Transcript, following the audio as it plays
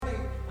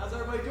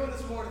everybody doing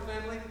this morning,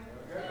 family?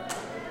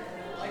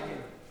 Like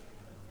it.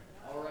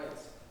 All right.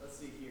 Let's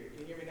see here.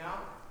 Can you hear me now?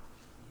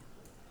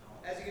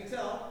 As you can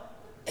tell,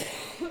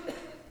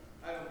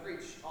 I don't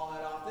preach all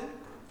that often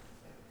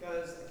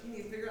because I can't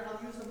even figure out how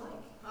to use the mic.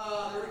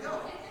 There we go.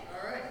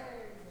 All right.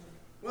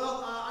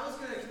 Well, I'm just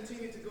going to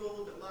continue to go a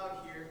little bit loud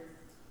here.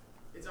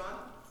 It's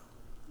on?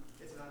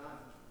 It's not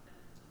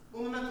on.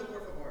 Un momento,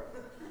 por favor.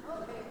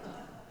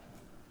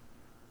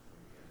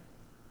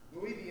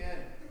 Muy bien.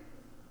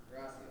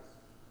 Gracias.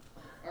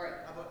 All right,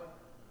 how about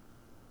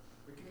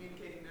we're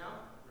communicating now?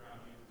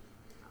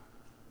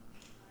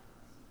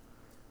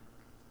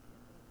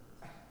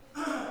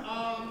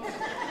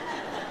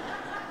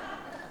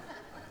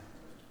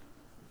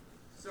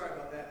 Sorry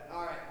about that.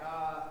 All right.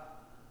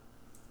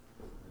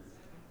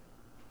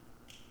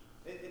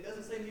 It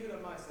doesn't say mute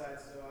on my side,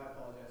 so I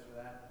apologize for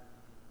that.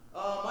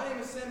 My name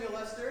is Samuel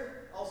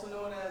Lester, also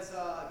known as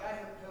a guy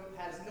who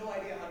has no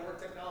idea how to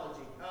work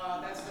technology.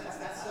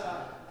 That's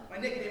my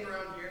nickname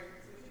around here.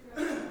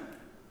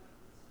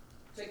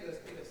 Take this.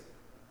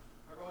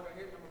 Our going right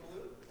here, number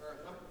blue, or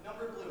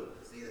number blue.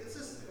 See, this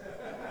is.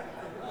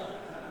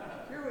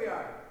 Here we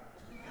are.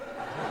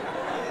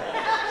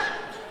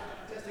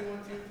 Testing 1,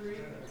 2, 3.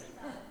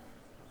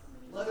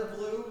 Leather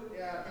blue,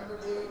 yeah, number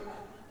blue.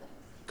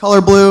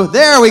 Color blue.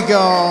 There we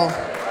go.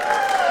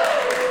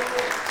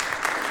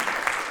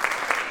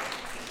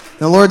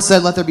 The Lord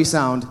said, "Let there be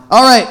sound."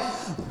 All right.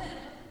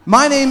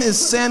 My name is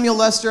Samuel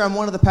Lester. I'm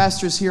one of the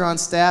pastors here on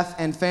staff.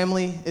 And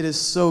family, it is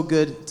so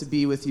good to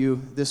be with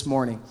you this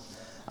morning.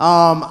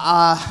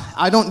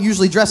 I don't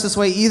usually dress this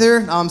way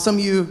either. Some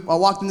of you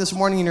walked in this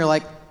morning and you're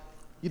like,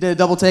 you did a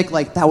double take,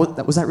 like,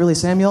 was that really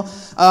Samuel?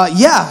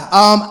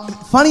 Yeah.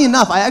 Funny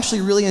enough, I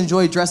actually really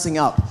enjoy dressing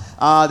up.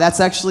 That's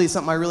actually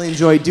something I really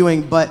enjoy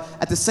doing. But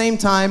at the same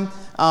time,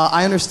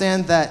 I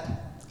understand that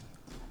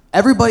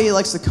everybody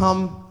likes to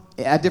come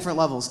at different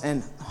levels,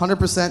 and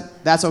 100%,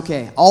 that's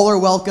okay. All are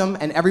welcome,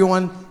 and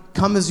everyone,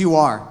 come as you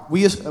are.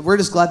 We're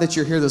just glad that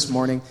you're here this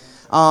morning.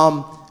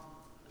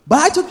 But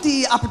I took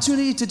the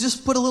opportunity to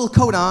just put a little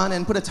coat on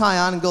and put a tie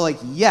on and go like,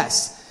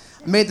 yes.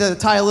 I made the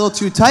tie a little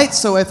too tight,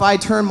 so if I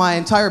turn my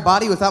entire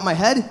body without my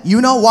head,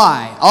 you know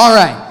why. All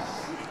right.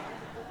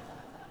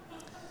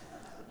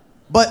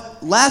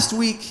 But last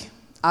week,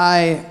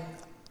 I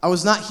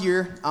was not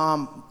here.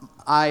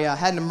 I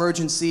had an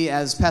emergency,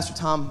 as Pastor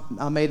Tom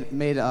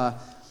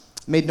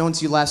made known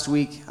to you last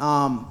week.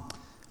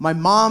 My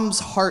mom's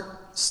heart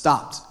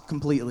stopped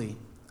completely.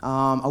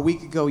 A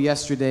week ago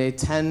yesterday,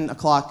 10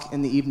 o'clock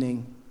in the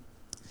evening.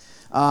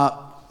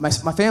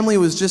 My family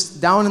was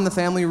just down in the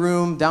family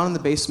room, down in the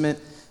basement.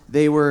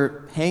 They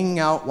were hanging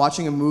out,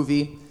 watching a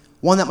movie,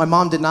 one that my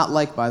mom did not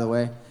like, by the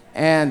way.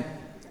 And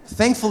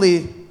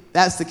thankfully,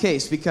 that's the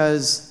case,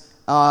 because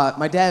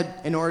my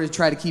dad, in order to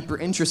try to keep her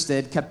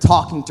interested, kept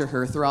talking to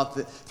her throughout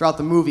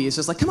the movie. It's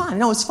just like, come on,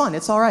 no, it's fun,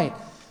 it's all right.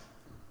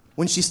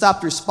 When she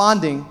stopped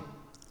responding,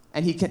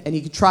 and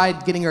he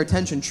tried getting her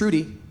attention,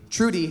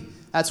 Trudy,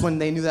 that's when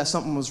they knew that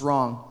something was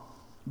wrong.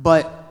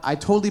 But I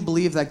totally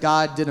believe that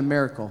God did a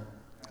miracle,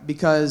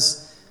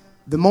 because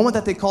the moment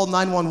that they called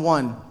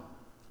 911,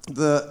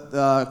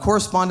 the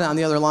correspondent on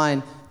the other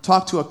line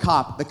talked to a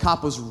cop. The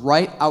cop was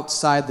right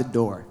outside the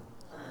door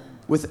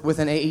with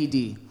an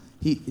AED.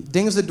 He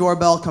dings the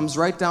doorbell, comes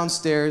right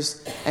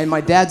downstairs, and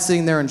my dad's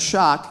sitting there in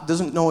shock,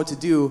 doesn't know what to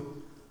do.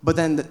 But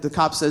then the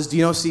cop says, "Do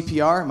you know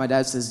CPR?" My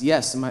dad says,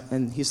 "Yes."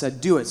 And he said,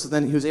 "Do it." So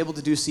then he was able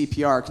to do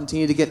CPR,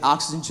 continue to get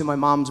oxygen to my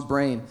mom's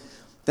brain.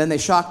 Then they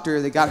shocked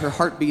her. They got her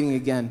heart beating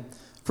again.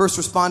 First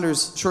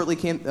responders shortly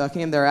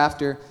came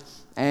thereafter,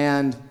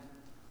 and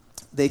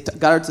they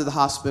got her to the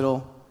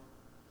hospital.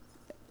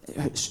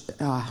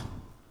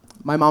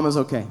 My mom is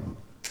okay.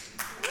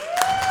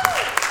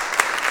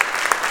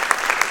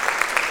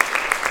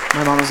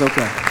 My mom is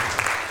okay.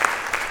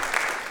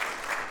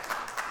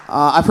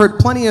 I've heard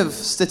plenty of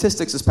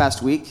statistics this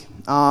past week,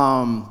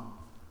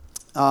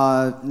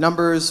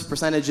 numbers,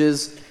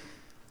 percentages.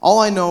 All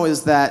I know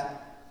is that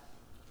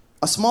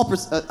a small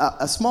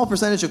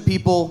percentage of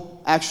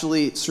people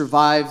actually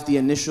survive the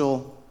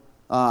initial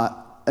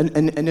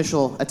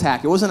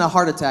attack. It wasn't a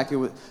heart attack. It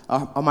was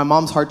my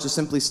mom's heart just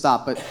simply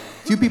stopped. But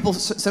few people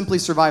simply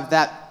survive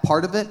that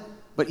part of it.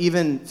 But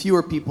even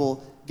fewer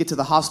people get to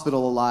the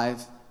hospital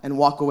alive and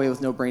walk away with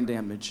no brain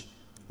damage.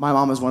 My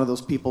mom is one of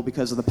those people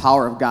because of the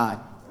power of God.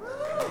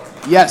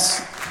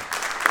 Yes.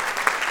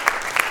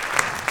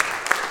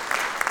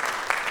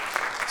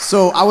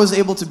 So I was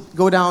able to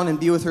go down and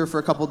be with her for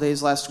a couple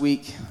days last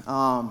week.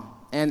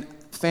 And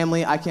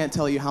family, I can't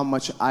tell you how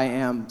much I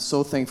am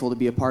so thankful to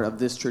be a part of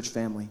this church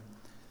family.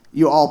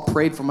 You all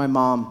prayed for my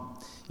mom.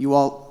 You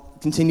all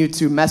continued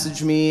to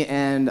message me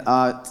and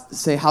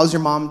say, "How's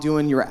your mom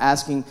doing?" You were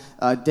asking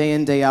day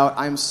in, day out.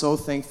 I'm so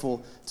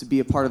thankful to be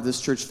a part of this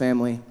church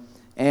family.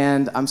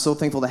 And I'm so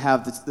thankful to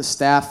have the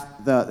staff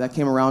that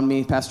came around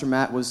me. Pastor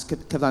Matt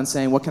kept on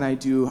saying, "What can I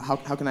do? How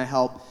can I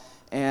help?"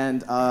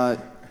 And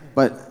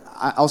but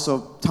I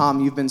also,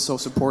 Tom, you've been so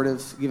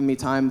supportive, giving me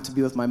time to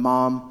be with my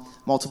mom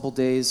multiple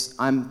days.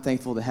 I'm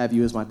thankful to have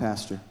you as my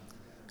pastor.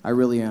 I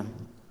really am.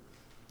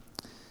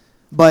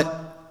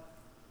 But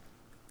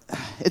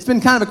it's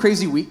been kind of a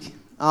crazy week.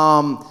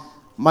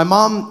 My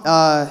mom,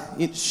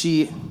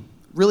 she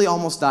really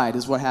almost died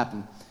is what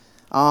happened.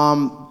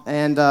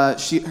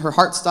 Her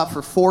heart stopped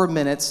for 4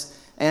 minutes.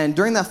 And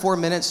during that 4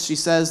 minutes, she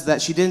says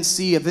that she didn't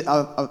see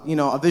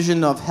a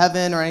vision of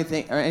heaven or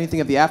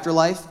anything of the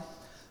afterlife.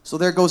 So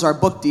there goes our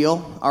book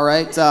deal, all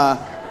right?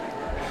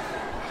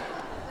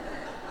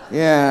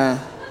 Yeah.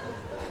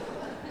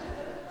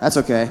 That's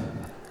okay.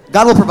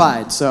 God will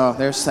provide, so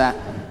there's that.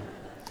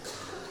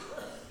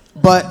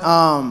 But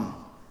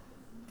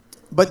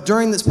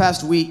during this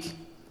past week,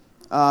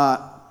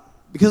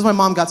 because my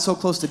mom got so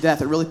close to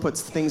death, it really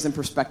puts things in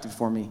perspective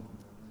for me.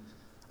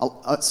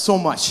 So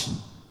much.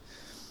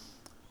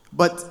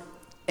 But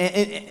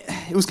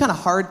it was kind of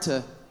hard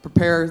to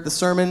prepare the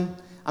sermon.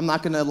 I'm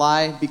not going to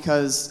lie,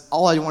 because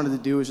all I wanted to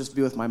do was just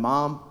be with my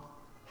mom.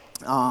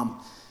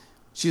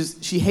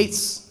 She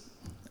hates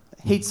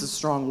a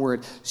strong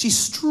word. She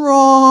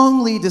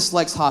strongly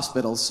dislikes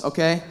hospitals,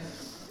 okay?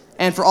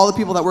 And for all the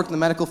people that work in the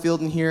medical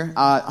field in here,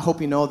 I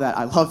hope you know that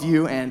I love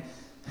you, and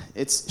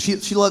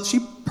she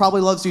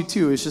probably loves you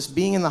too. It's just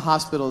being in the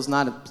hospital is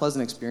not a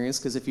pleasant experience,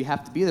 because if you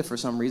have to be there for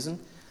some reason,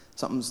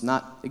 something's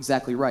not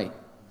exactly right.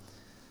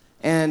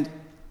 And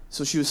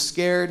so she was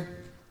scared,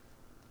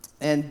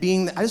 and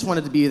I just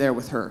wanted to be there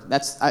with her.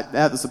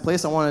 That was the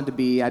place I wanted to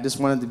be. I just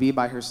wanted to be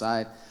by her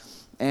side,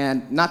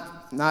 and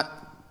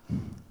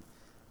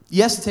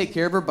yes, to take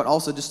care of her, but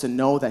also just to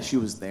know that she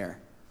was there.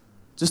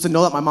 Just to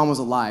know that my mom was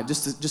alive.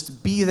 Just to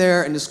be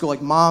there and just go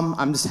like, Mom,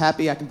 I'm just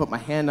happy I can put my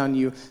hand on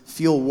you,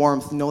 feel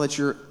warmth, know that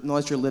you're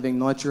living,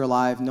 know that you're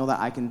alive, know that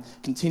I can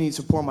continue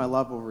to pour my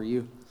love over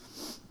you.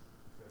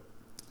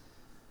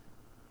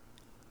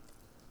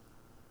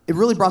 It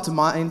really brought to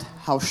mind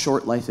how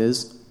short life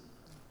is.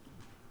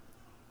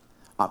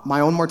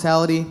 My own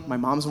mortality, my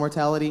mom's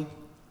mortality,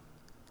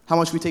 how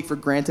much we take for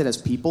granted as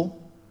people.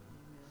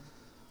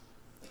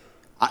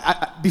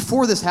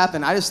 Before this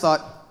happened, I just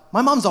thought,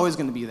 my mom's always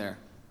going to be there.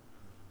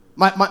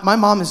 My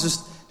mom is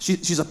just,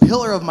 she's a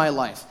pillar of my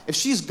life. If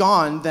she's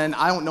gone, then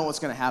I don't know what's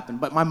going to happen.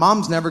 But my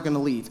mom's never going to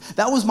leave.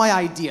 That was my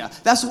idea.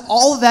 That's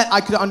all of that I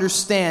could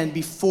understand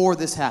before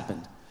this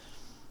happened.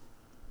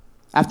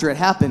 After it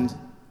happened,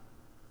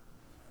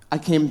 I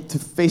came to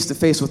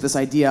face with this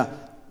idea,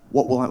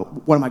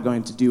 what am I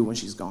going to do when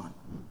she's gone?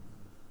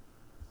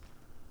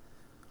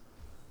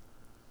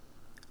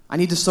 I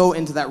need to sow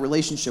into that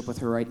relationship with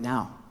her right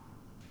now.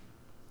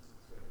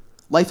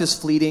 Life is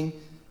fleeting,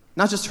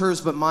 not just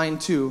hers, but mine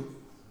too.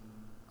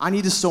 I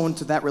need to sow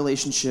into that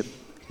relationship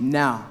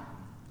now.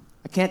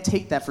 I can't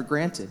take that for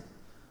granted.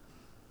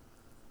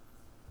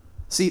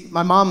 See,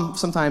 my mom,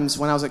 sometimes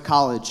when I was at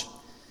college,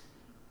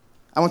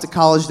 I went to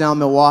college down in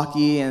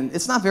Milwaukee, and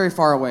it's not very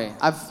far away.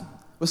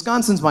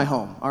 Wisconsin's my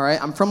home, all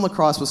right? I'm from La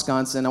Crosse,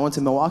 Wisconsin. I went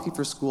to Milwaukee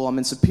for school. I'm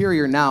in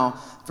Superior now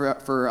for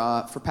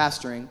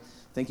pastoring.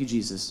 Thank you,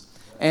 Jesus.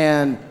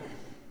 And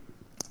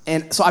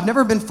so I've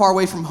never been far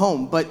away from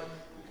home, but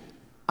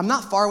I'm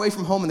not far away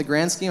from home in the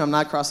grand scheme. I'm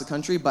not across the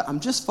country, but I'm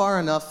just far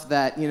enough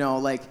that,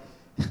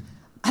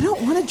 I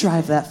don't want to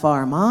drive that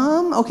far,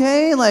 Mom,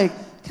 okay?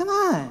 Come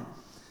on.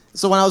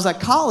 So when I was at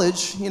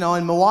college, in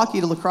Milwaukee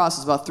to La Crosse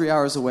is about 3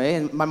 hours away,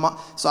 and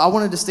so I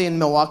wanted to stay in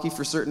Milwaukee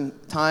for certain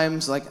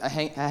times. I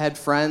had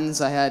friends,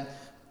 I had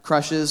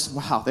crushes.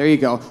 Wow, there you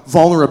go.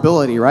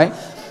 Vulnerability, right?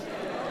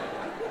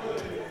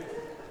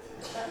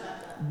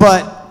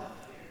 But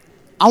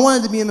I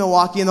wanted to be in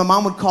Milwaukee, and my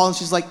mom would call, and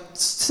she's like,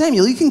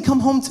 Samuel, you can come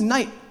home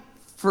tonight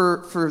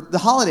for the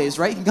holidays,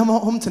 right? You can come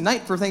home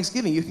tonight for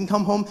Thanksgiving. You can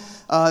come home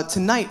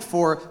tonight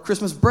for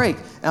Christmas break.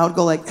 And I would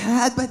go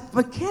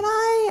but can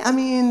I? I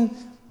mean,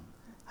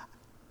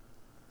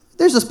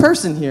 there's this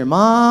person here,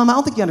 Mom. I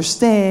don't think you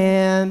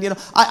understand.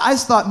 I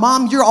just thought,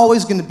 Mom, you're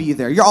always going to be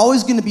there. You're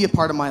always going to be a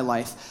part of my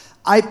life.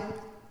 I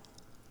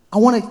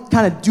want to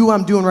kind of do what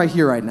I'm doing right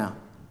here, right now.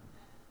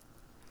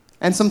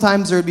 And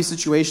sometimes there would be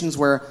situations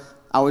where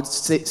I would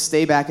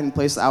stay back in the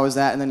place I was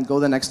at and then go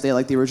the next day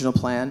like the original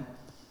plan.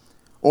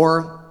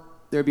 Or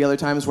there would be other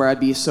times where I'd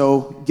be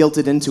so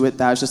guilted into it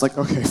that I was just like,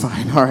 okay,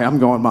 fine. All right, I'm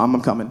going, Mom.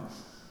 I'm coming.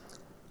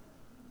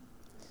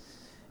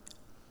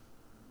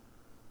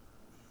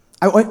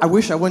 I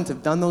wish I wouldn't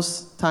have done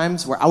those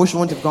times where I wish I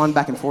wouldn't have gone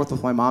back and forth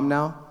with my mom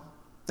now.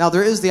 Now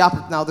there is the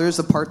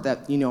part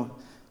that, you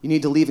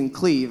need to leave and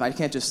cleave. I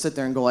can't just sit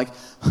there and go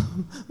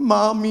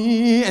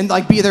Mommy, and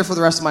be there for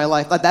the rest of my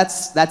life.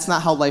 That's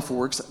not how life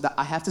works.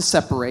 I have to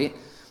separate.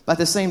 But at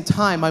the same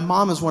time, my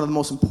mom is one of the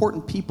most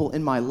important people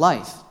in my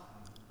life.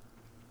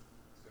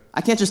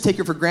 I can't just take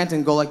her for granted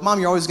and go Mom,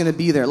 you're always going to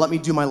be there. Let me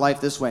do my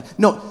life this way.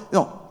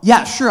 No.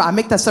 Yeah, sure, I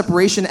make that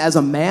separation as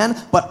a man,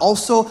 but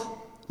also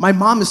my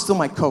mom is still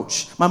my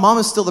coach. My mom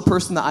is still the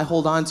person that I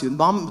hold on to.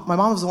 My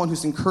mom is the one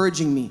who's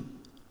encouraging me.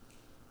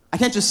 I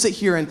can't just sit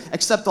here and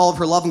accept all of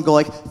her love and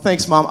go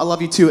thanks, Mom, I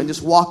love you too, and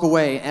just walk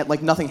away and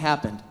nothing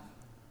happened.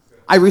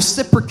 I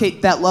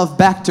reciprocate that love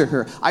back to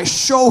her. I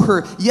show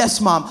her,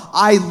 yes, Mom,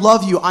 I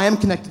love you. I am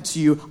connected to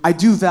you. I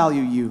do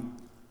value you.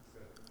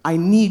 I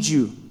need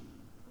you.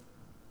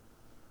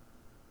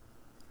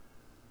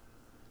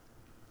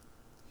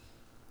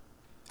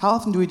 How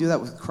often do we do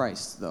that with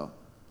Christ, though?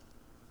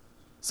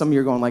 Some of you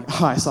are going like,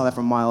 oh, I saw that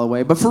from a mile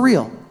away. But for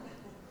real.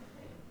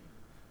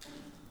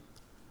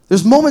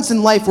 There's moments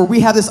in life where we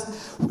have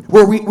this,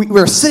 where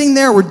we're sitting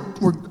there, we're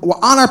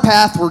on our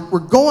path, we're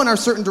going our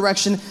certain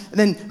direction, and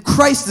then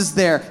Christ is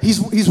there.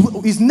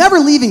 He's never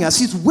leaving us.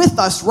 He's with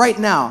us right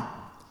now.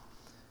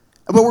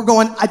 But we're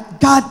going,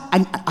 God,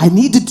 I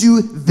need to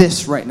do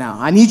this right now.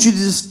 I need you to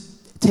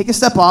just take a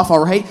step off,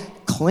 all right?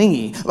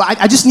 Clingy.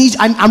 I just need,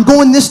 I'm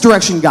going this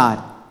direction,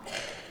 God.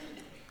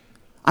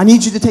 I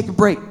need you to take a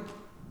break.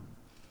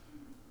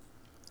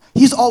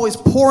 He's always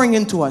pouring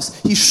into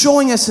us. He's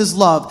showing us his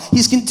love.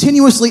 He's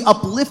continuously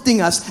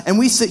uplifting us, and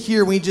we sit here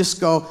and we just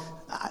go,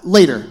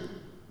 later.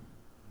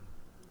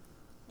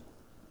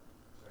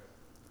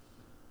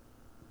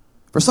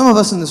 For some of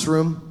us in this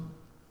room,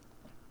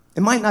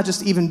 it might not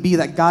just even be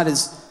that God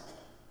is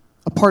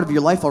a part of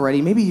your life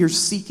already. Maybe you're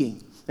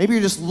seeking. Maybe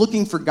you're just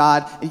looking for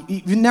God. And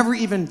you've never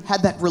even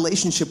had that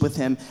relationship with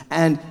him,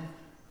 and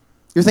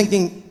you're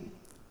thinking,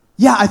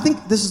 yeah, I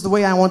think this is the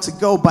way I want to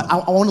go, but I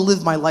want to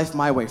live my life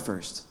my way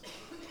first.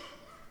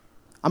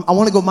 I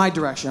want to go my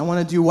direction. I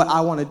want to do what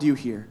I want to do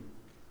here.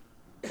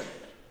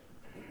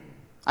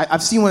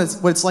 I've seen what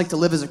it's like to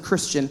live as a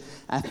Christian.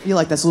 I feel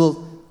like it's a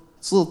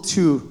little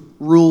too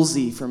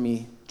rulesy for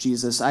me,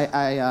 Jesus.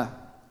 I'll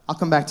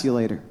come back to you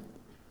later.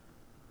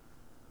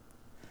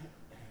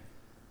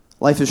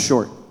 Life is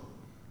short.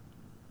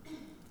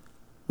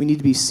 We need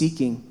to be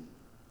seeking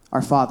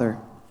our Father,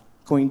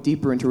 going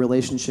deeper into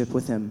relationship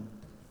with him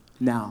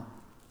now.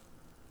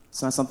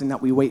 It's not something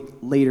that we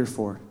wait later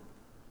for.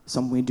 It's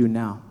something we do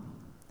now.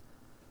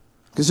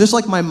 Because just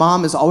like my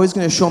mom is always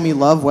going to show me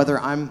love, whether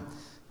I'm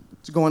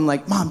going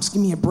like, Mom, just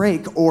give me a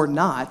break or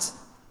not,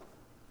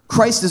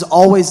 Christ is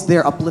always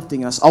there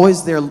uplifting us,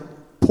 always there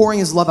pouring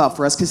his love out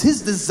for us, because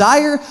his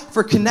desire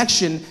for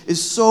connection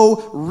is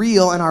so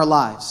real in our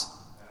lives.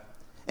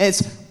 And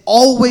it's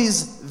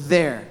always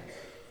there.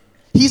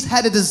 He's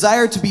had a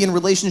desire to be in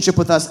relationship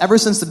with us ever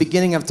since the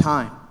beginning of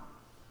time.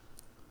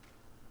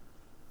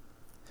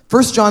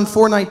 1 John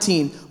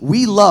 4:19,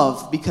 we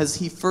love because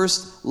he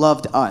first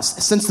loved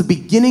us. Since the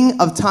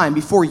beginning of time,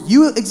 before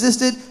you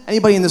existed,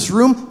 anybody in this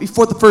room,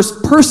 before the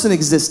first person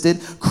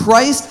existed,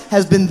 Christ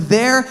has been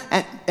there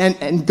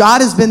and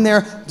God has been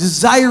there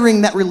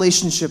desiring that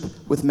relationship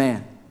with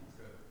man.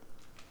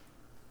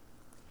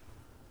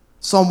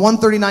 Psalm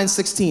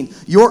 139:16,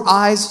 your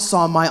eyes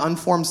saw my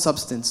unformed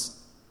substance.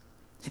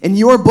 In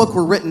your book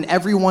were written,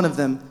 every one of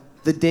them,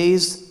 the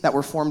days that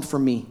were formed for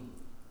me,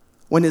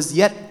 when as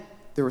yet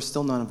there were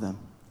still none of them.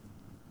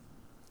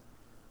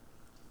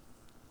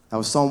 That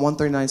was Psalm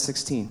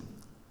 139:16.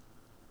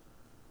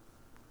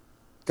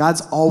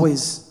 God's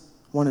always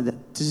wanted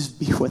to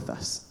just be with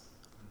us,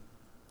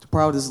 to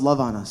pour out his love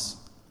on us.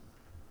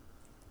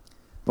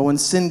 But when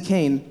sin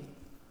came,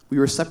 we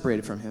were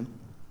separated from him.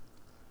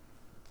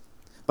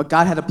 But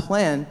God had a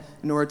plan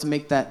in order to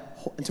make that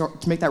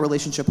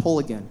relationship whole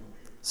again.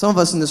 Some of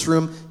us in this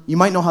room, you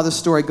might know how this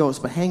story goes,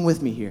 but hang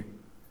with me here.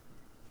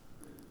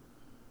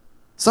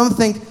 Some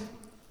think,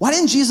 why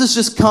didn't Jesus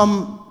just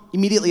come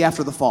immediately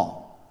after the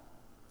fall?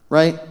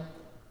 Right?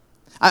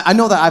 I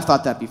know that I've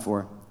thought that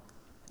before.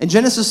 In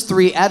Genesis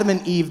 3, Adam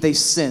and Eve, they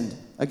sinned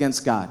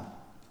against God.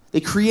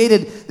 They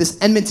created this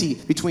enmity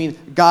between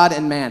God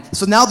and man.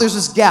 So now there's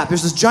this gap.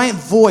 There's this giant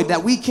void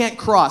that we can't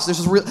cross.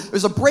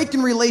 There's a break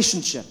in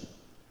relationship.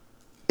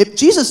 If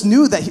Jesus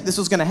knew that this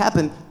was going to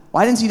happen,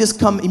 why didn't he just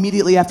come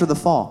immediately after the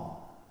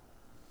fall?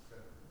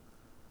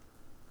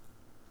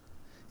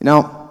 You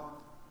know,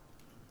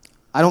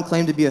 I don't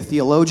claim to be a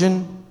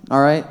theologian,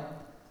 all right?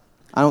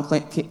 I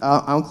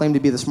don't claim to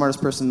be the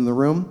smartest person in the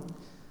room.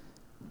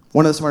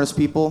 One of the smartest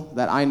people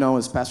that I know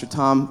is Pastor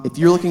Tom. If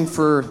you're looking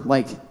for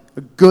like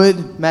a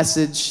good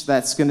message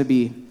that's going to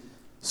be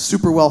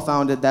super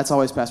well-founded, that's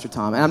always Pastor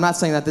Tom. And I'm not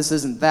saying that this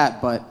isn't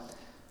that, but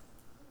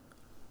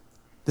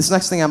this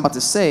next thing I'm about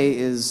to say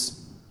is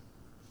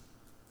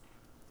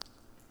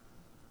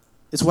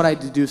what I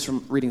deduce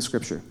from reading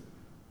Scripture.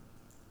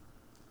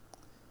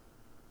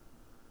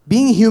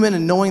 Being human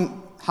and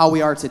knowing how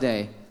we are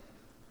today,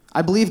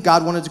 I believe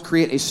God wanted to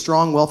create a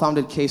strong,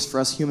 well-founded case for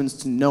us humans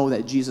to know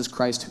that Jesus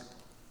Christ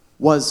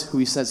was who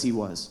he says he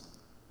was,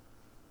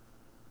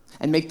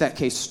 and make that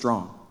case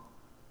strong.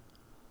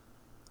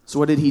 So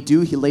what did he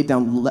do? He laid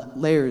down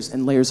layers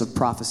and layers of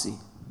prophecy.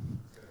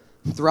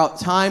 Throughout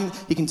time,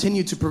 he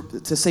continued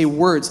to say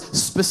words,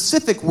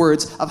 specific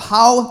words of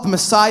how the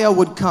Messiah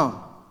would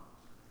come,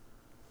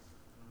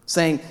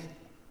 saying,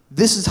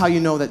 this is how you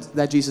know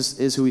that Jesus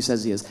is who he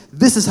says he is.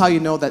 This is how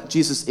you know that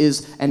Jesus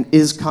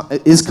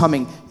is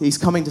coming. He's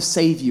coming to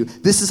save you.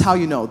 This is how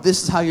you know.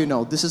 This is how you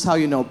know. This is how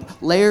you know.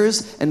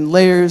 Layers and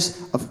layers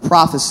of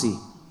prophecy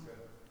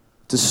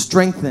to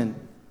strengthen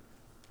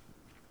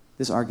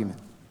this argument.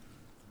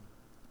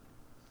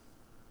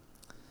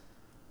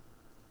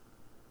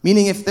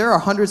 Meaning, if there are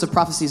hundreds of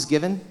prophecies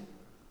given,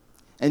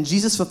 and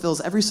Jesus fulfills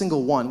every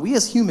single one, we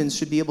as humans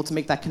should be able to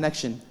make that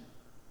connection.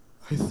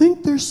 I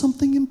think there's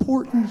something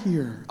important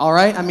here. All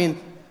right? I mean,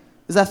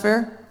 is that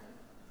fair?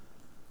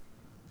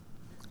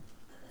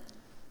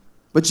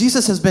 But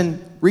Jesus has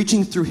been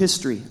reaching through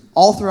history,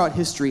 all throughout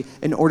history,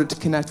 in order to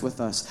connect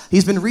with us.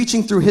 He's been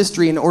reaching through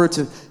history in order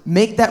to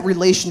make that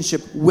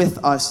relationship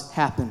with us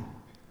happen.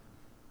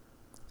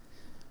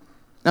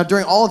 Now,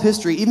 during all of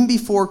history, even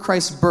before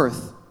Christ's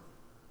birth,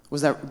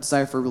 was that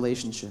desire for a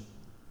relationship.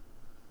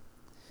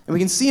 And we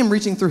can see him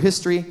reaching through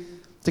history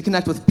to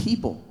connect with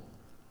people.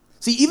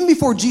 See, even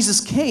before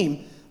Jesus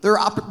came,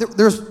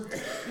 there's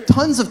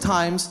tons of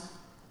times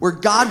where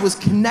God was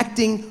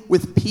connecting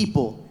with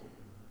people,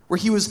 where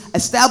he was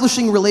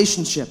establishing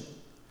relationship.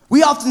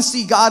 We often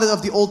see God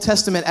of the Old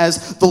Testament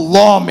as the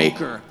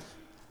lawmaker,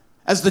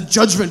 as the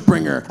judgment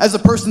bringer, as the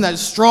person that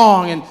is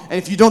strong, and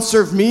if you don't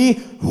serve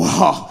me,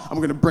 well, I'm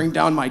going to bring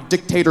down my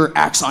dictator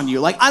axe on you.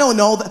 Like, I don't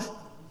know.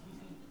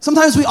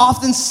 Sometimes we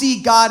often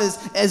see God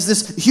as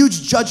this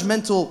huge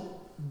judgmental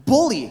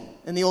bully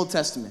in the Old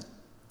Testament.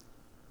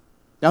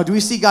 Now, do we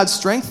see God's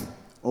strength?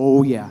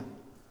 Oh, yeah.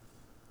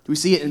 Do we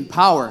see it in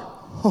power?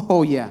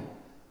 Oh, yeah.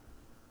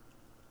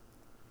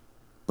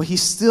 But he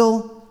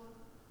still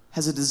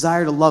has a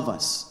desire to love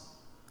us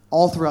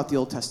all throughout the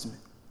Old Testament.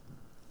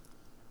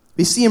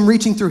 We see him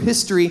reaching through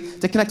history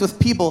to connect with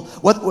people,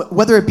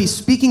 whether it be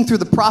speaking through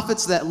the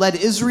prophets that led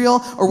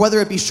Israel, or whether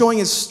it be showing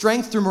his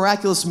strength through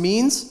miraculous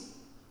means.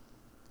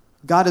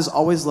 God has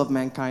always loved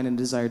mankind and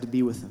desired to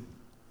be with him.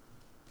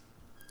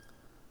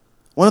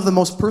 One of the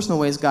most personal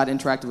ways God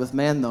interacted with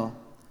man, though,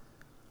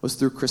 was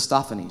through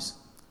Christophanies.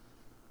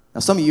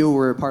 Now, some of you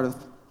were part of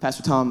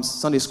Pastor Tom's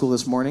Sunday school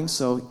this morning,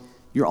 so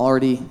you're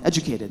already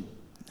educated.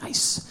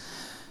 Nice.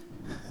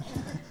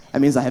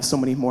 That means I have so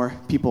many more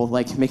people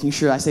like making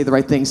sure I say the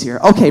right things here.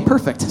 Okay,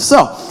 perfect.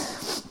 So,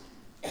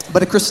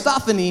 but a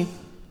Christophany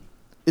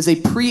is a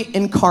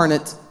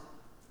pre-incarnate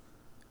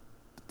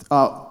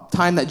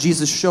time that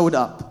Jesus showed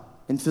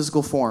up in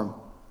physical form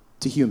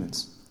to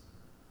humans.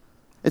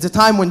 It's a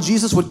time when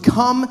Jesus would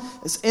come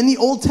in the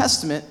Old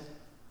Testament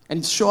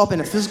and show up in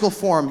a physical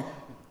form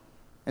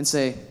and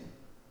say,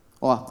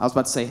 well, I was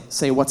about to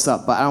say what's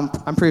up, but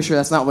I'm pretty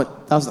sure that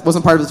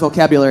wasn't part of his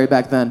vocabulary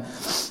back then.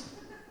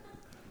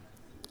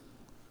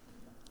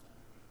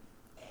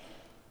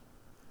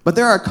 But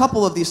there are a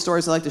couple of these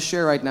stories I'd like to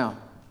share right now.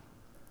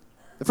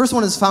 The first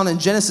one is found in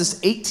Genesis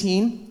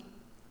 18,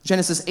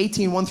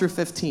 1 through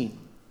 15.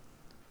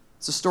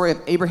 It's the story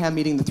of Abraham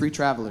meeting the three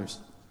travelers.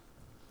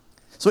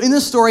 So in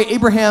this story,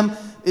 Abraham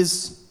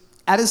is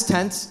at his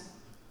tent,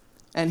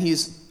 and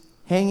he's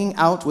hanging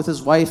out with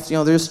his wife. You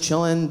know, they're just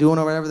chilling, doing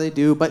whatever they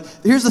do. But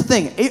here's the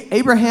thing.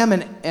 Abraham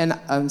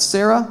and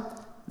Sarah,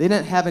 they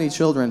didn't have any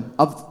children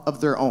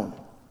of their own.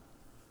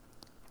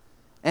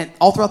 And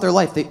all throughout their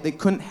life, they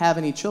couldn't have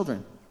any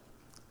children.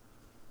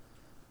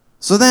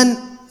 So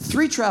then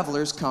three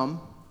travelers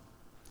come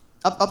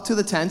up to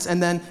the tent,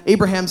 and then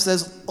Abraham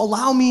says,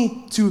 allow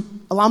me to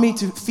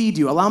feed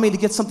you. Allow me to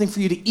get something for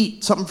you to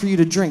eat, something for you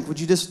to drink. Would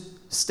you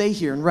just stay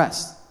here and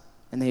rest?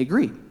 And they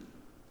agree.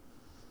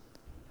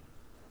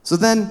 So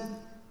then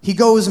he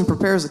goes and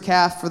prepares a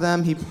calf for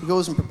them. He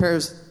goes and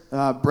prepares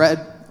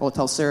bread. Well,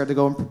 tells Sarah to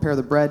go and prepare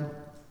the bread.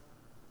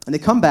 And they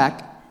come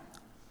back.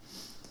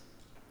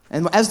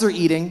 And as they're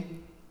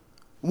eating,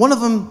 one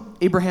of them,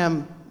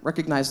 Abraham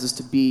recognizes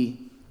to be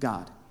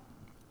God.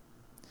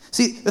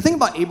 See, the thing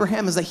about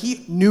Abraham is that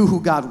he knew who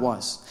God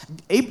was.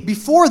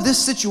 Before this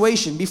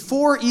situation,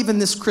 before even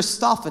this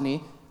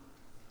Christophany,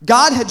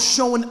 God had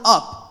shown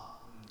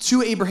up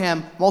to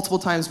Abraham multiple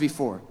times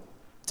before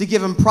to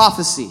give him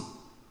prophecy,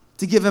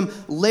 to give him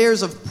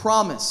layers of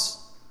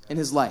promise in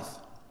his life.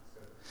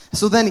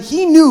 So then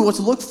he knew what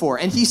to look for,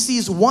 and he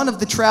sees one of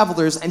the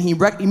travelers, and he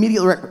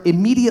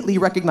immediately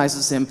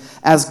recognizes him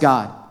as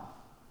God.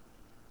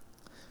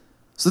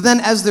 So then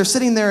as they're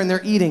sitting there and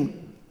they're eating,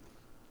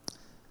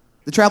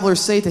 the travelers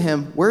say to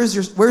him,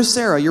 Where's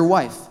Sarah, your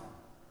wife?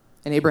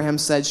 And Abraham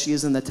said, she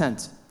is in the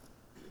tent.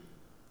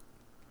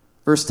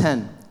 Verse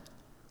 10,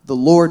 the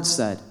Lord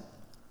said,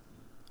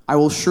 I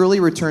will surely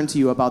return to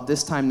you about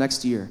this time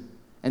next year,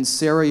 and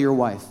Sarah, your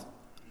wife,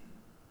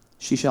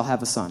 she shall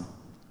have a son.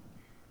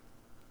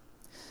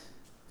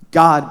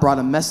 God brought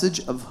a message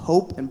of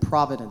hope and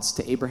providence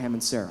to Abraham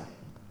and Sarah.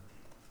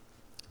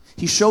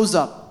 He shows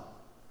up,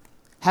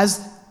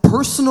 has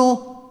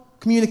personal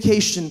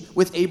communication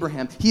with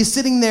Abraham. He is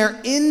sitting there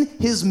in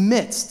his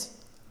midst.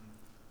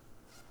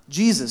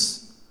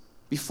 Jesus,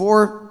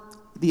 before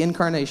the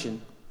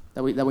incarnation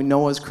that we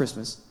know as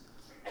Christmas,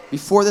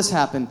 before this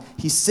happened,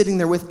 he's sitting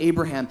there with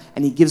Abraham,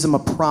 and he gives him a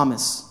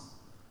promise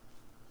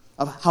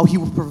of how he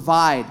will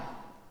provide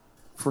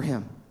for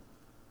him.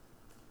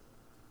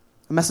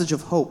 A message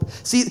of hope.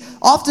 See,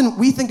 often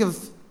we think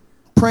of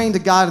praying to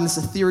God in this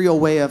ethereal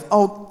way of,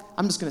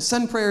 I'm just going to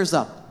send prayers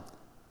up.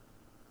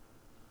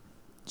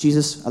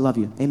 Jesus, I love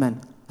you.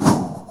 Amen.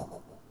 And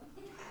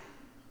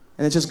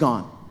it's just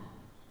gone.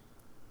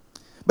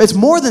 But it's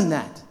more than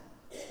that.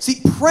 See,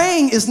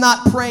 praying is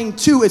not praying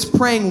to, it's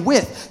praying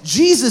with.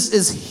 Jesus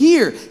is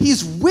here.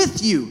 He's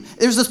with you.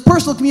 There's this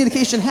personal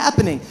communication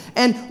happening.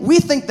 And we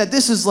think that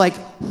this is like,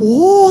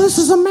 whoa, this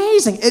is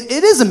amazing. It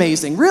is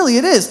amazing. Really,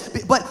 it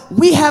is. But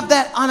we have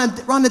that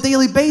on a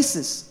daily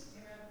basis.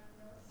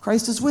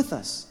 Christ is with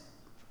us.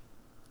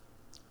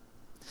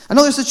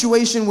 Another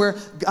situation where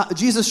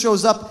Jesus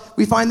shows up,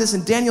 we find this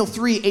in Daniel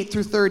 3, 8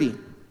 through 30.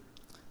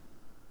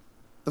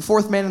 The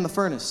fourth man in the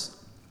furnace.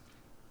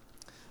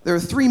 There are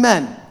three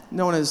men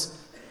known as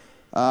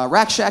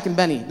Rack, Shack, and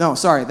Benny. No,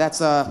 sorry,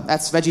 that's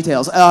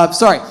VeggieTales.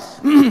 Sorry.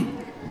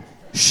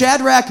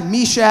 Shadrach,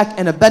 Meshach,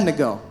 and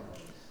Abednego.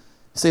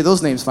 Say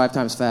those names 5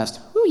 times fast.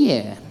 Ooh,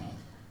 yeah.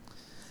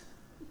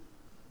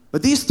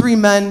 But these three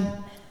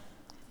men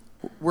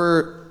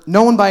were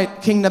known by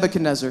King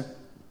Nebuchadnezzar.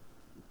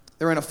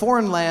 They're in a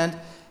foreign land,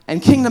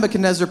 and King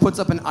Nebuchadnezzar puts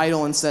up an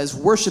idol and says,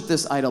 worship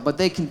this idol. But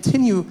they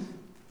continue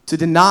to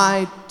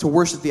deny to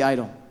worship the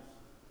idol.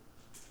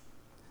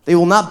 They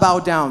will not bow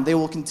down. They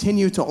will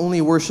continue to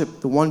only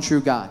worship the one true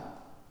God.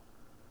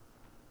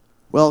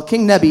 Well,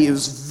 King Nebi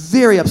is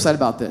very upset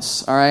about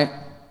this, all right?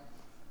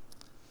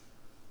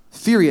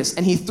 Furious.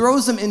 And he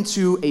throws them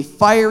into a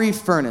fiery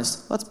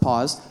furnace. Let's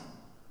pause.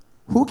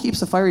 Who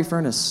keeps a fiery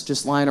furnace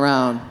just lying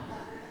around?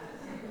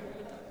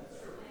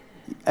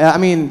 I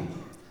mean,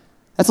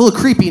 that's a little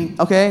creepy,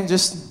 okay?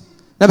 Just,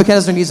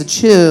 Nebuchadnezzar needs to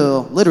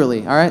chill,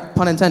 literally, all right?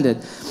 Pun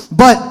intended.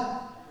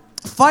 But,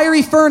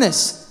 fiery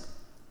furnace.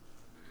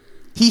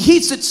 He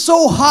heats it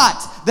so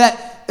hot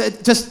that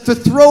just to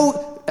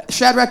throw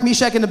Shadrach,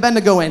 Meshach, and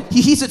Abednego in.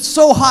 He heats it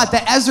so hot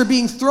that as they're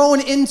being thrown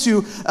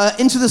into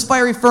this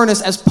fiery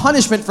furnace as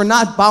punishment for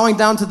not bowing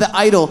down to the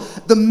idol,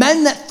 the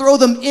men that throw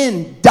them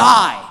in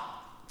die.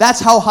 That's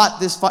how hot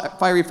this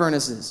fiery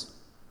furnace is.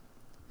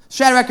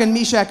 Shadrach,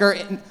 Meshach,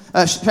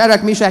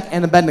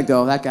 and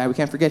Abednego, that guy, we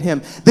can't forget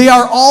him. They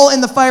are all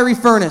in the fiery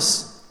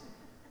furnace.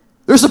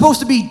 They're supposed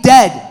to be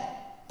dead.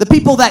 The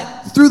people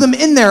that threw them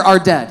in there are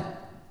dead.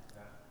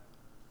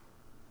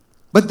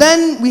 But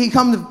then we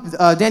come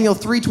to Daniel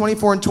 3,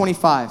 24 and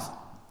 25.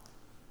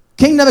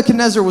 King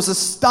Nebuchadnezzar was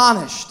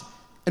astonished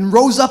and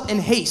rose up in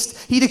haste.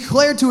 He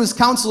declared to his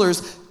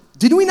counselors,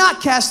 did we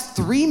not cast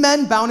 3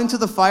 men bound into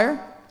the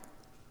fire?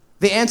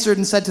 They answered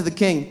and said to the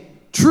king,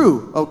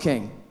 true, O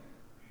king.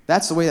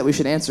 That's the way that we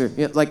should answer.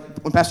 You know, like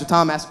when Pastor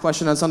Tom asked a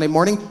question on Sunday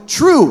morning,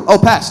 true, oh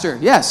pastor,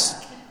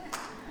 yes.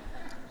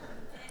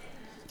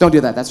 Don't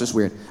do that, that's just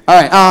weird. All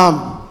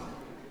right,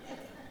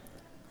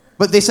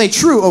 but they say,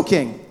 true, O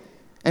king.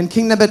 And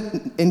King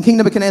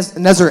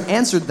Nebuchadnezzar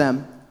answered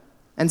them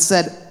and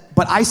said,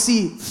 but I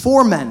see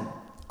 4 men,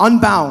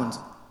 unbound,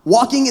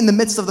 walking in the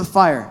midst of the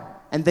fire,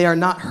 and they are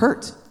not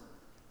hurt.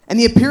 And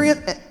the appearance,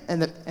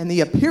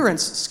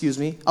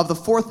 of the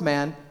 4th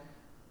man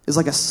is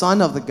like a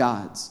son of the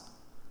gods.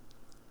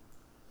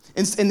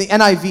 In the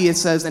NIV, it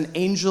says, an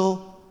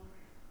angel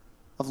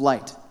of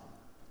light.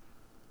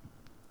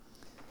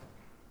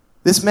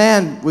 This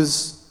man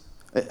was...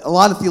 A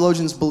lot of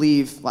theologians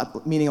believe,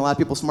 meaning a lot of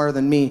people smarter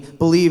than me,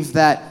 believe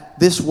that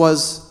this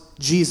was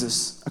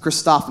Jesus, a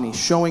Christophany,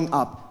 showing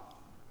up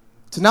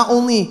to not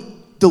only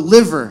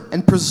deliver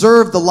and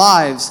preserve the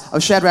lives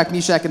of Shadrach,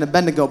 Meshach, and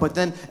Abednego, but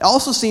then it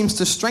also seems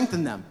to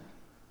strengthen them.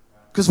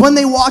 Because when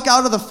they walk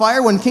out of the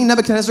fire, when King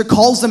Nebuchadnezzar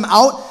calls them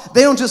out,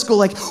 they don't just go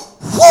like,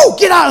 whoa,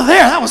 get out of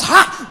there, that was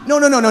hot. No.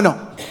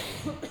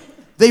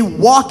 They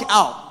walk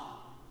out.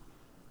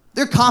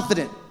 They're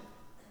confident.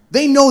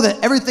 They know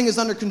that everything is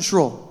under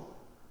control.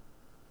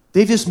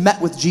 They just met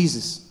with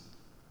Jesus.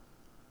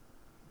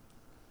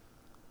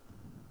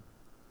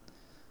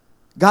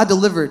 God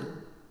delivered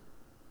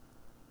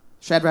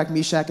Shadrach,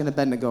 Meshach, and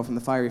Abednego from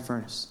the fiery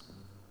furnace.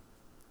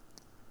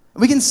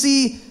 We can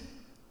see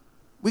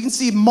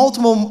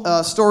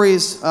multiple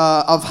stories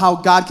of how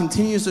God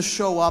continues to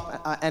show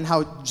up and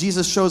how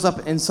Jesus shows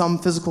up in some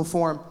physical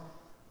form.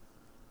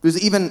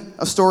 There's even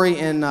a story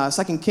in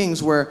 2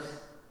 Kings where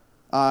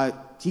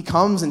he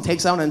comes and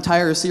takes out an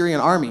entire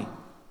Assyrian army.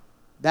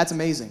 That's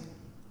amazing.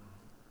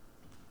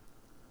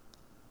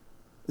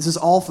 This is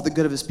all for the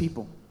good of his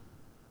people.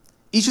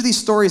 Each of these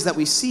stories that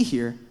we see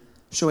here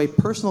show a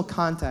personal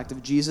contact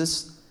of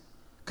Jesus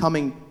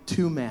coming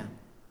to man.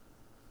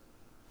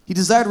 He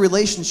desired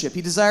relationship.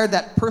 He desired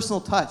that personal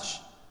touch.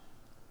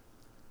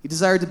 He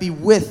desired to be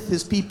with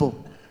his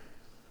people.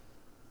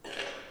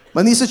 But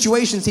in these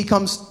situations, he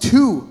comes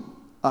to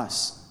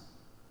us.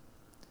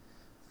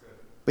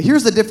 But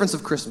here's the difference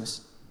of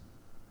Christmas.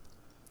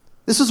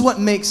 This is what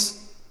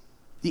makes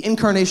the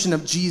incarnation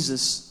of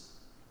Jesus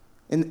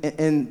in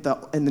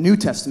the New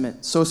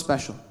Testament so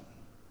special.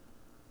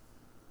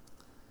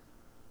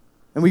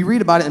 And we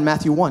read about it in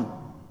Matthew 1.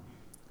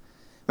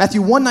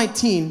 Matthew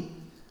 1:19,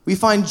 we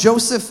find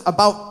Joseph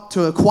about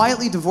to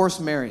quietly divorce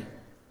Mary.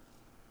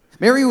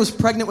 Mary was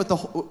pregnant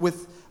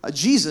with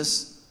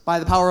Jesus by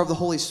the power of the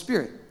Holy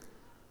Spirit.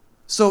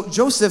 So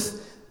Joseph,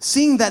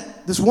 seeing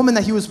that this woman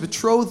that he was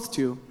betrothed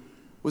to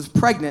was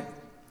pregnant,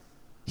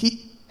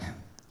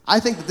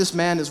 I think that this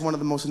man is one of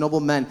the most noble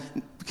men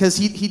because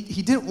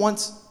he didn't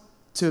want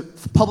to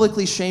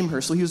publicly shame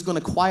her, so he was going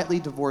to quietly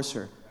divorce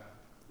her.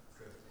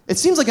 It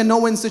seems like a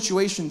no-win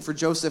situation for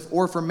Joseph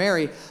or for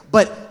Mary,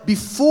 but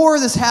before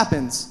this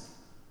happens,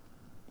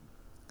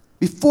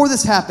 we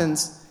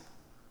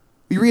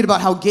read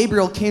about how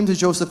Gabriel came to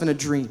Joseph in a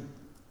dream.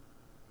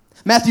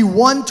 Matthew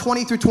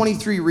 1:20 through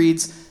 23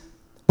 reads,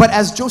 but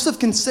as Joseph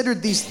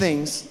considered these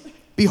things,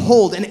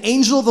 behold, an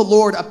angel of the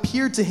Lord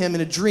appeared to him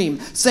in a dream,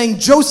 saying,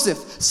 Joseph,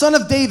 son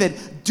of David,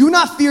 do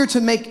not fear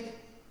to make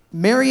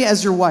Mary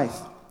as your wife,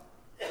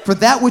 for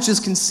that which is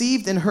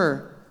conceived in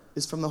her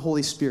is from the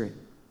Holy Spirit.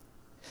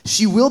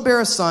 She will bear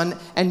a son,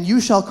 and you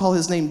shall call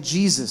his name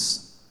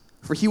Jesus,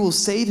 for he will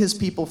save his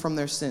people from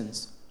their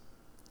sins.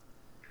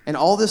 And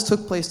all this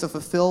took place to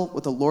fulfill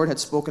what the Lord had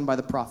spoken by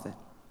the prophet.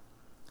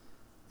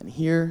 And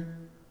here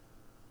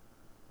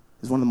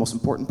is one of the most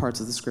important parts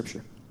of the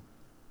scripture.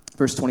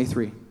 Verse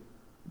 23.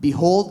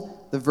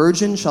 Behold, the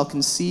virgin shall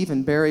conceive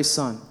and bear a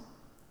son,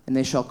 and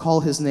they shall call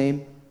his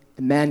name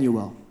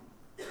Emmanuel,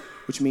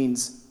 which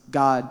means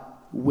God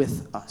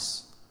with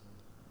us.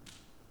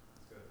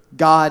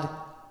 God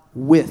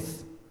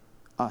with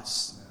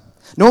us.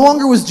 No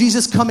longer was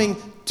Jesus coming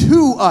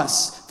to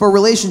us for a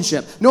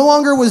relationship. No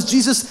longer was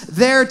Jesus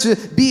there to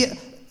be,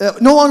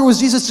 no longer was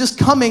Jesus just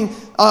coming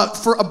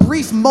for a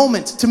brief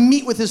moment to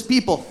meet with his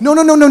people.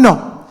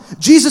 No.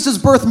 Jesus'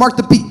 birth marked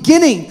the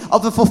beginning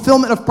of the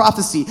fulfillment of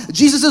prophecy.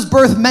 Jesus'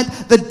 birth meant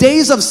the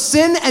days of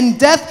sin and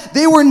death,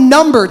 they were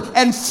numbered,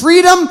 and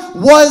freedom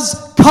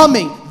was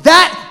coming.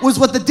 That was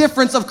what the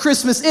difference of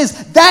Christmas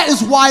is. That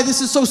is why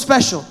this is so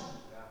special.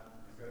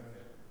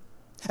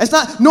 It's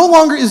not, no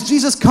longer is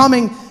Jesus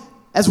coming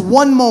as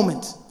one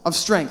moment of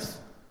strength,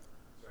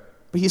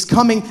 but he's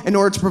coming in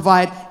order to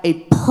provide a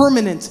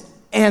permanent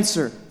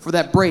answer for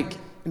that break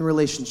in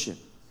relationship.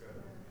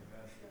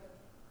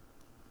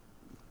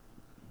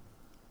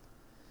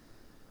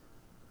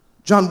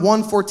 John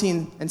 1,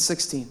 14 and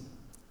 16.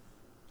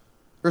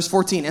 Verse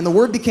 14, and the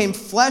Word became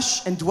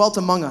flesh and dwelt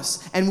among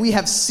us, and we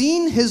have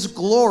seen his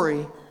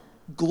glory,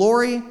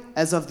 glory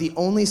as of the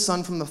only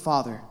Son from the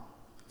Father,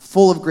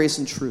 full of grace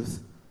and truth.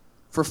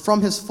 For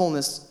from his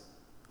fullness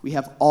we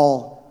have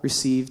all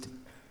received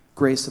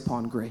grace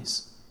upon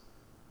grace.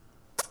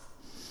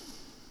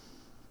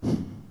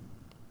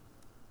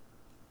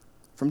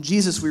 From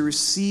Jesus we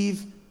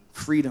receive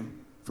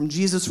freedom. From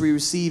Jesus we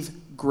receive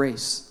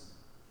grace.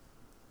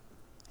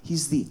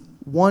 He's the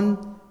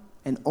one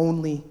and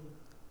only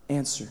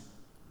answer.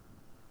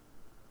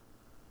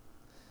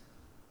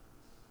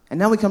 And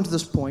now we come to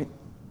this point.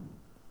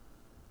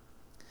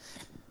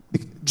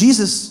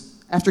 Jesus,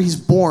 after he's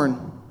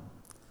born,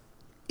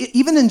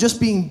 even in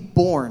just being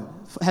born,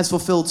 has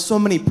fulfilled so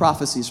many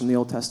prophecies from the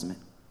Old Testament.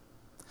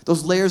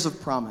 Those layers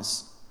of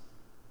promise,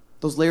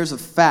 those layers of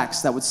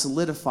facts that would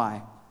solidify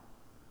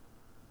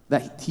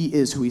that he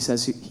is who he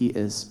says he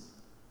is.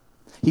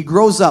 He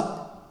grows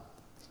up.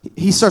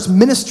 He starts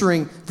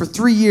ministering for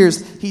 3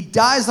 years. He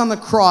dies on the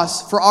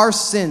cross for our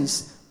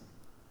sins.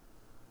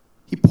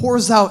 He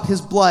pours out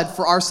his blood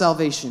for our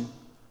salvation.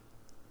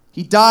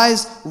 He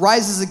dies,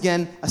 rises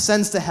again,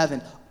 ascends to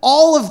heaven.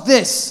 All of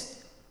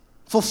this,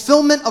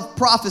 fulfillment of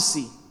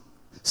prophecy,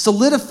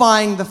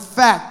 solidifying the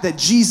fact that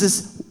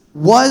Jesus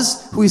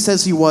was who he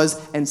says he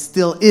was and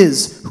still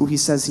is who he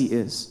says he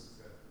is.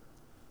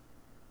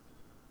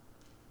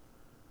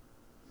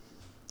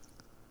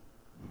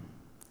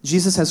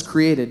 Jesus has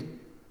created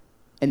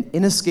an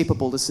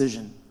inescapable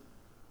decision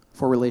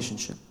for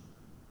relationship.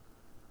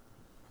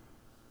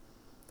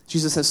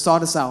 Jesus has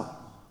sought us out.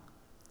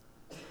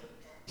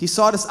 He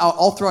sought us out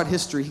all throughout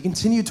history. He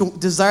continued to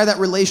desire that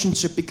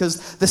relationship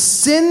because the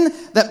sin,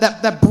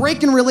 that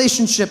break in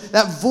relationship,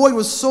 that void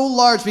was so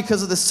large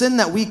because of the sin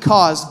that we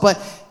caused, but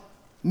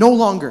no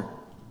longer.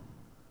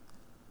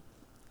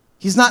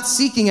 He's not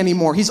seeking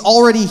anymore. He's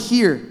already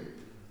here.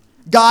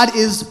 God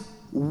is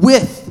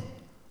with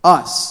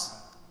us.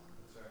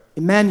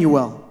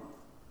 Emmanuel.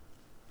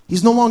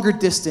 He's no longer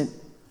distant.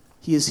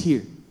 He is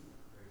here.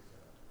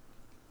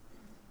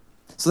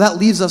 So that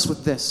leaves us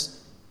with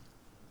this.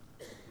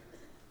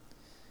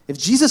 If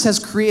Jesus has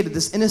created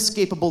this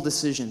inescapable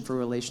decision for a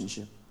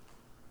relationship,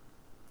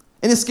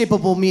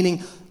 inescapable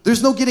meaning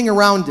there's no getting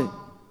around it.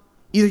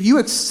 Either you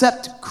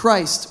accept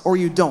Christ or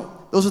you don't.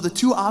 Those are the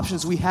two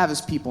options we have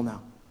as people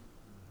now.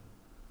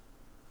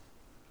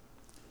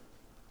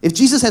 If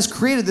Jesus has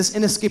created this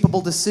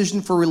inescapable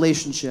decision for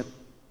relationship,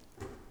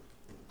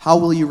 how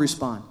will you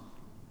respond?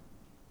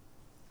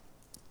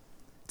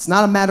 It's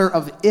not a matter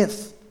of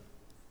if,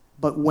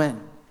 but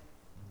when.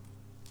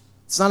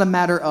 It's not a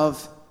matter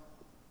of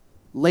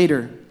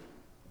later.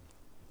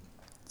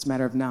 It's a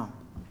matter of now.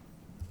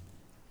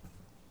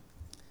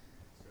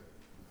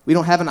 We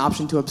don't have an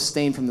option to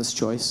abstain from this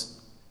choice.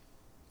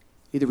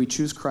 Either we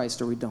choose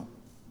Christ or we don't.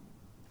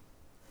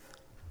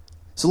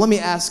 So let me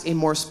ask a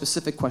more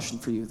specific question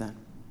for you then.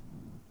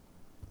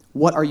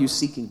 What are you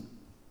seeking?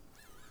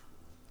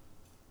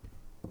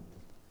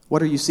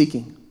 What are you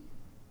seeking?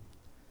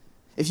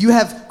 If you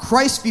have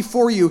Christ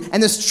before you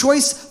and this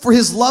choice for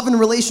his love and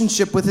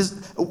relationship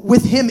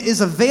with him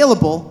is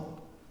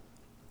available,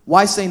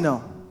 why say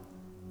no?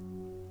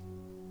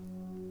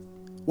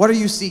 What are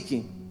you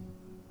seeking?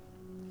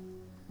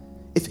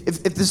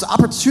 If this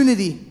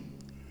opportunity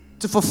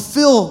to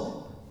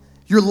fulfill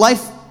your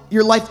life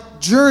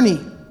journey,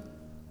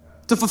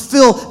 to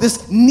fulfill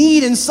this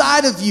need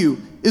inside of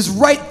you is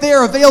right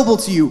there available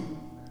to you,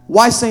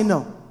 why say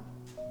no?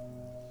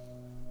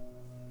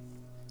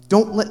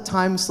 Don't let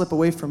time slip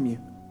away from you.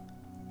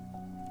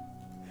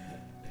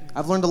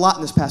 I've learned a lot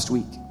in this past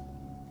week.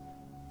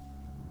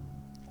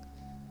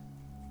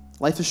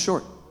 Life is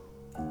short.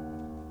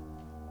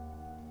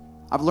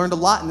 I've learned a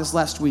lot in this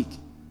last week.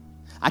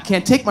 I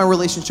can't take my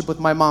relationship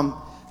with my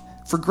mom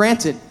for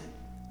granted.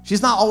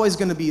 She's not always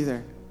going to be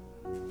there.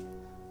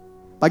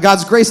 By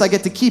God's grace, I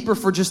get to keep her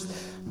for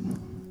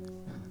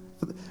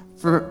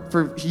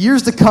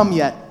years to come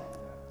yet.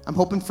 I'm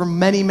hoping for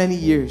many, many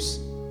years.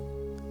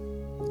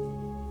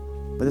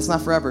 But it's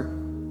not forever.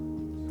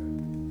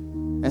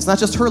 And it's not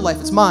just her life,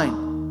 it's mine.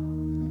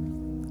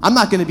 I'm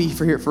not going to be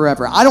here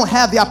forever. I don't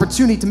have the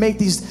opportunity to make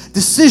these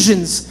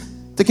decisions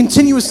to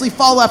continuously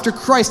follow after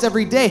Christ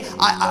every day.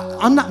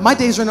 I'm not. My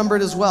days are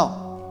numbered as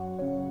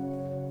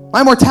well.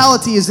 My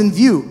mortality is in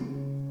view.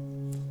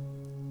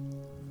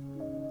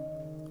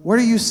 What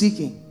are you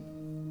seeking?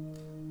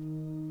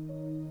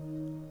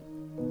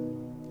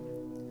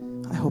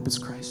 I hope it's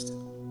Christ.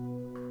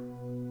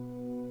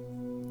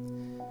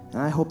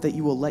 And I hope that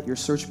you will let your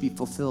search be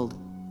fulfilled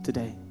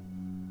today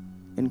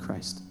in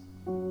Christ.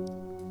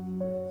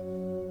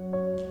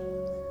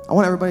 I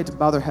want everybody to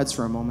bow their heads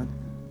for a moment.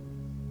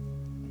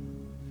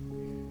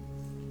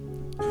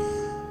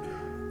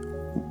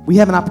 We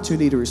have an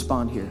opportunity to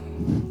respond here.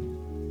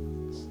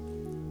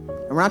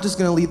 And we're not just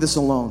going to leave this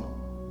alone.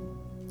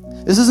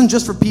 This isn't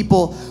just for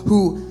people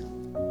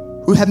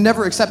who have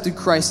never accepted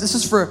Christ. This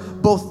is for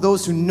both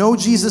those who know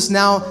Jesus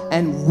now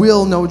and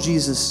will know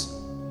Jesus.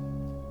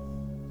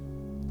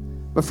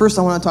 But first,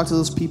 I want to talk to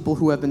those people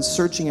who have been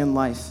searching in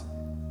life,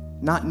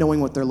 not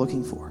knowing what they're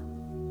looking for.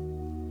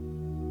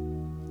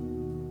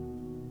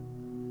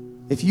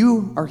 If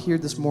you are here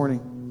this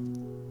morning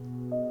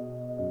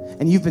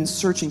and you've been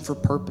searching for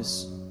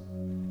purpose,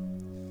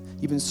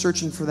 you've been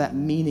searching for that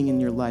meaning in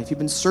your life, you've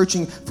been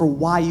searching for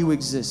why you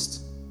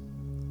exist.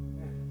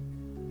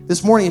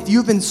 This morning, if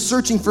you've been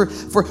searching for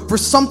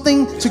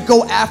something to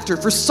go after,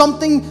 for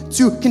something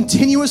to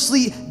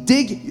continuously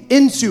dig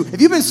into,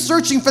 if you've been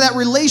searching for that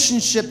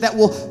relationship that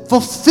will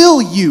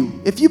fulfill you,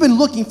 if you've been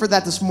looking for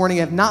that this morning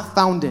and have not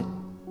found it,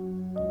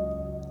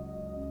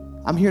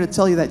 I'm here to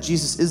tell you that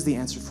Jesus is the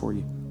answer for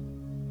you.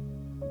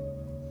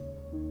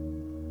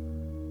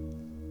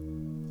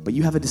 But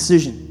you have a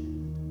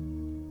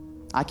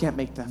decision. I can't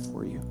make that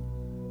for you.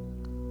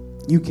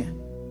 You can.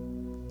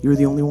 You're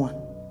the only one.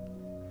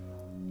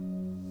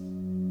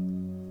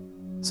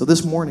 So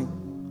this morning,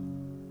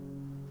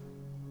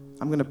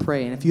 I'm going to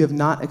pray. And if you have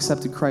not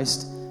accepted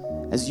Christ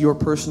as your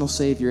personal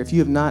Savior, if you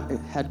have not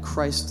had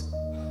Christ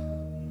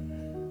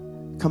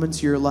come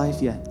into your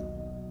life yet,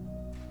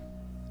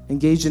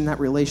 engaged in that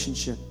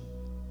relationship,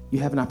 you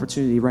have an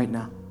opportunity right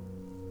now.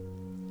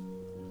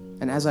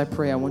 And as I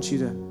pray, I want you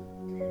to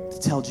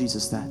tell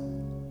Jesus that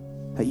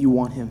you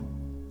want him,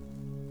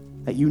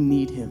 that you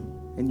need him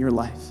in your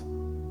life,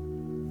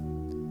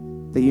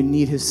 that you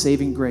need his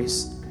saving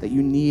grace, that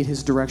you need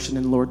his direction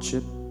and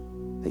lordship,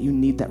 that you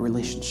need that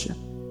relationship.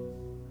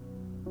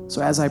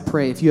 So as I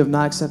pray, if you have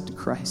not accepted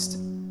Christ,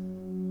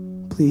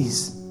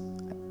 please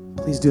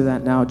do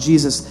that now.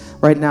 Jesus,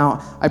 right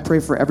now, I pray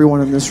for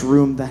everyone in this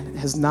room that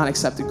has not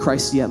accepted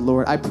Christ yet,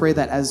 Lord. I pray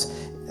that as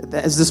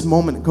this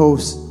moment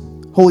goes,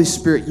 Holy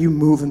Spirit, you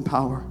move in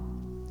power.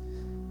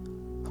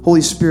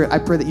 Holy Spirit, I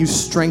pray that you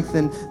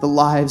strengthen the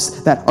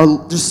lives that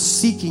are just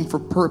seeking for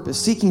purpose,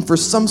 seeking for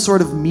some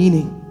sort of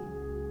meaning.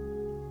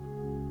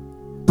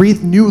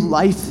 Breathe new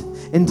life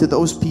into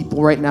those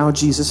people right now,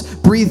 Jesus.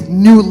 Breathe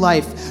new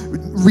life.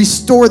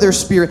 Restore their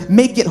spirit.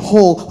 Make it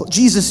whole.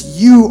 Jesus,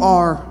 you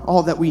are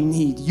all that we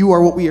need. You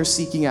are what we are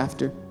seeking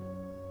after.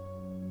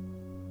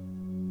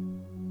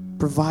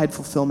 Provide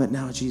fulfillment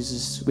now,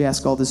 Jesus. We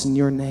ask all this in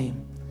your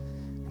name.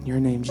 In your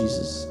name,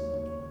 Jesus.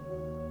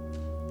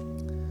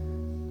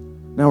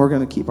 Now we're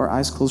going to keep our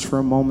eyes closed for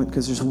a moment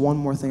because there's one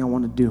more thing I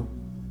want to do.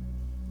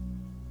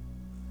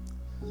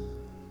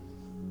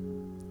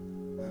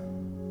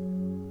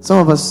 Some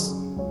of us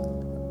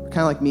are kind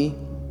of like me,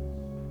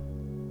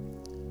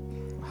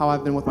 how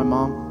I've been with my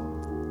mom.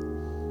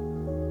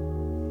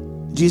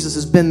 Jesus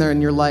has been there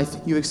in your life.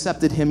 You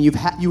accepted him. You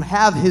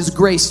have his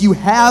grace. You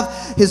have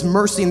his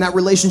mercy in that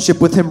relationship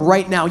with him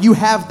right now. You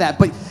have that.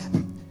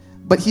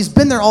 But he's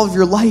been there all of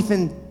your life,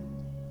 and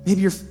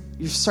maybe you're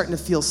starting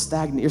to feel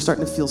stagnant. You're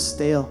starting to feel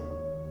stale.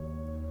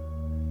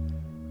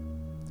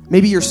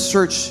 Maybe your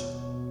search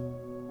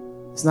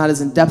is not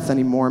as in depth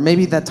anymore.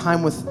 Maybe that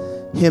time with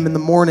him in the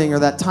morning or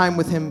that time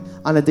with him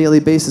on a daily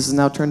basis is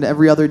now turned to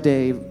every other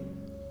day,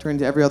 turned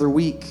to every other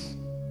week,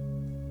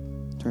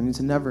 turned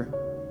into never.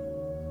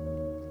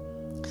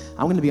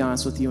 I'm going to be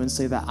honest with you and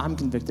say that I'm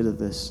convicted of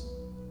this.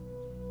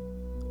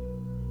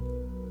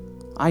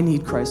 I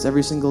need Christ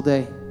every single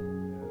day.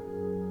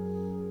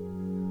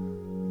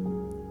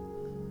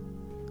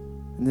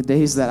 In the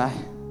days that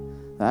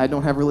I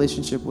don't have a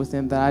relationship with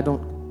him, that I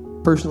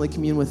don't personally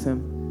commune with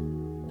him,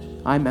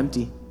 I'm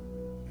empty.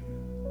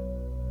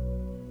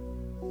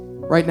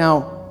 Right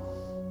now,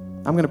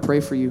 I'm going to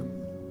pray for you.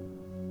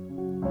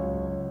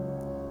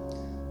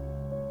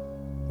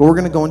 But we're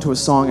going to go into a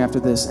song after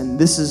this, and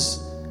this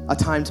is a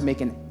time to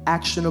make an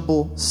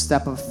actionable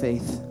step of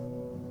faith.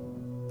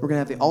 We're going to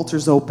have the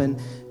altars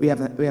open. We have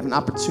an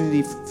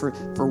opportunity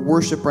for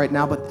worship right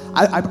now, but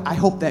I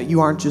hope that you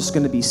aren't just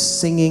going to be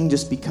singing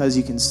just because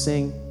you can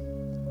sing.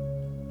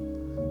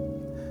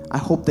 I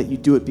hope that you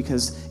do it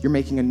because you're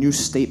making a new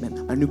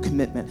statement, a new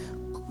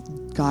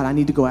commitment. God, I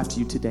need to go after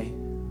you today.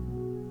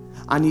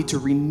 I need to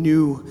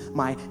renew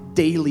my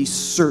daily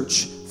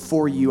search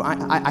for you.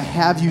 I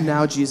have you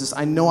now, Jesus.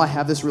 I know I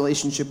have this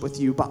relationship with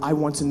you, but I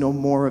want to know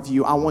more of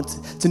you. I want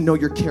to know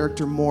your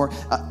character more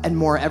and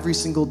more every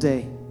single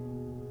day.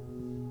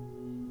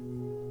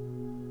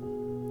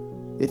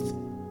 If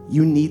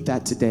you need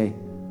that today,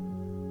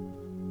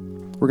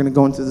 we're going to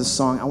go into this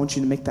song. I want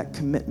you to make that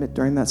commitment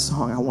during that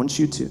song. I want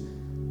you to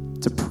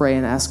pray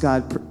and ask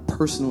God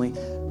personally,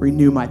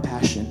 renew my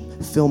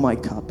passion, fill my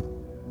cup.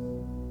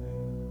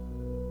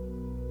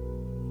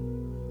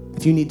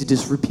 If you need to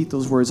just repeat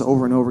those words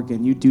over and over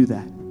again, you do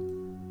that.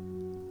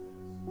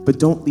 But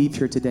don't leave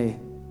here today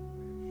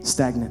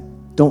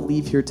stagnant. Don't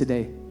leave here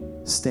today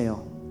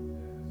stale.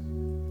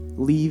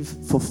 Leave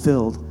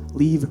fulfilled.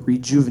 Leave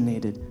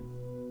rejuvenated.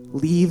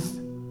 Leave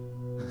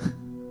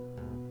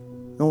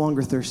no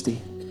longer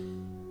thirsty.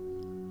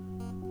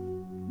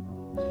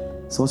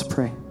 So let's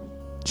pray.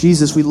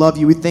 Jesus, we love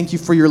you. We thank you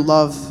for your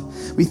love.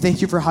 We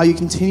thank you for how you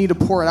continue to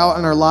pour it out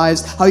in our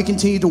lives, how you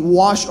continue to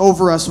wash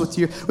over us with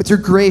your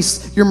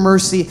grace, your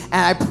mercy. And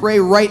I pray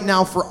right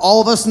now for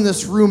all of us in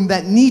this room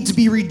that need to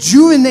be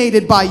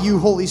rejuvenated by you,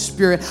 Holy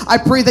Spirit. I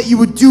pray that you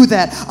would do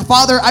that.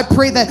 Father, I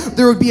pray that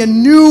there would be a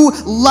new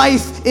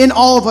life in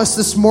all of us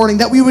this morning,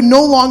 that we would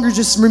no longer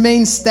just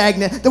remain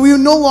stagnant, that we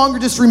would no longer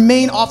just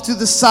remain off to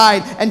the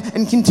side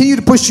and continue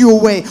to push you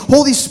away.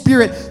 Holy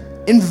Spirit,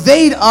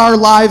 invade our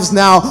lives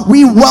now.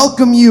 We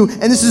welcome you,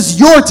 and this is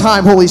your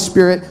time, Holy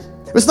Spirit.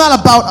 It's not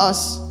about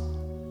us.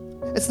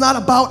 It's not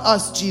about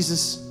us,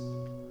 Jesus.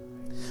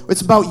 It's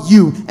about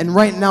you. And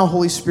right now,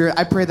 Holy Spirit,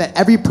 I pray that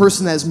every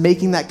person that is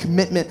making that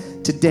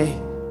commitment today,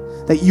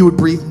 that you would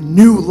breathe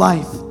new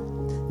life,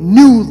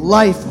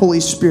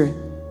 Holy Spirit.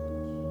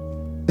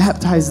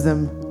 Baptize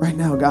them right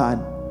now,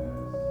 God.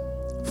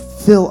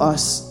 Fill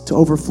us to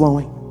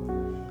overflowing.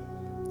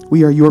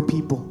 We are your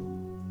people.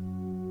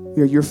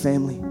 We are your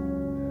family.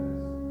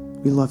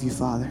 We love you,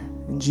 Father.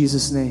 In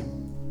Jesus'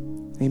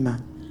 name,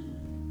 amen.